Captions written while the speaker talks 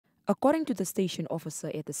According to the station officer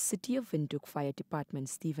at the City of Windhoek Fire Department,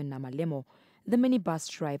 Stephen Namalemo, the minibus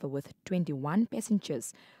driver with 21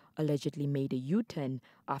 passengers allegedly made a U-turn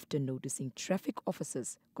after noticing traffic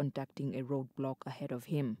officers conducting a roadblock ahead of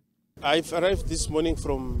him. I've arrived this morning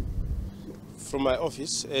from my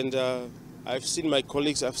office, and I've seen my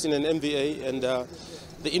colleagues. I've seen an MVA, and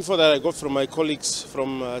the info that I got from my colleagues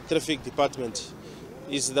from traffic department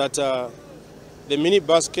is that the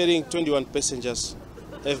minibus carrying 21 passengers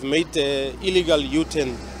have made an illegal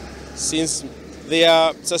U-turn, since they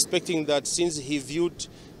are suspecting that since he viewed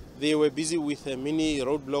they were busy with a mini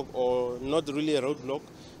roadblock, or not really a roadblock,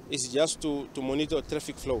 it's just to monitor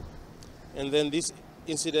traffic flow. And then this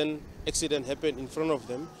accident happened in front of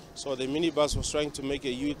them, so the minibus was trying to make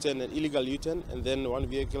a U-turn, an illegal U-turn, and then one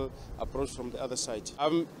vehicle approached from the other side.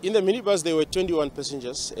 In the minibus there were 21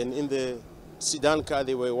 passengers, and in the sedan car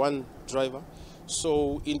there were one driver.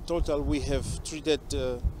 So in total we have treated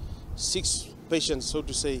 6 patients, so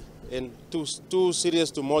to say, and two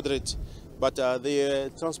serious to moderate, but they are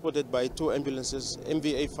transported by 2 ambulances,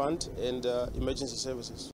 MVA fund and emergency services.